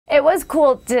It was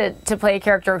cool to play a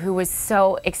character who was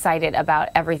so excited about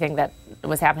everything that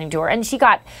was happening to her. And she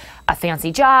got a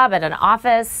fancy job at an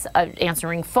office,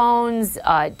 answering phones,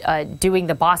 doing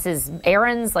the boss's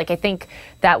errands. Like, I think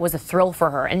that was a thrill for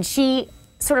her. And she,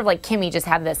 sort of like Kimmy, just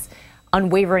had this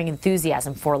unwavering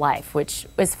enthusiasm for life, which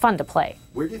was fun to play.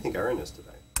 Where do you think Erin is today?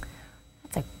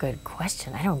 That's a good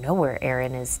question. I don't know where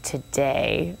Erin is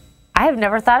today. I have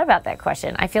never thought about that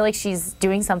question. I feel like she's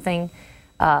doing something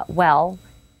well,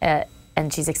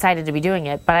 and she's excited to be doing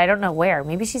it, but I don't know where.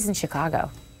 Maybe she's in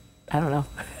Chicago. I don't know.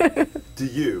 Do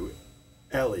you,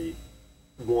 Ellie,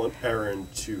 want Erin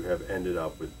to have ended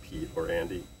up with Pete or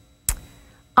Andy?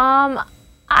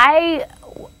 I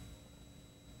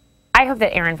hope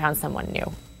that Erin found someone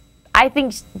new. I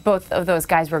think both of those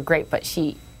guys were great, but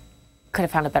she could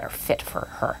have found a better fit for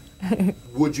her.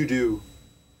 Would you do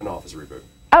an Office reboot?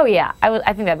 Oh yeah,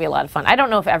 I think that'd be a lot of fun. I don't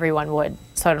know if everyone would,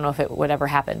 so I don't know if it would ever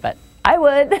happen, but I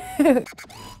would.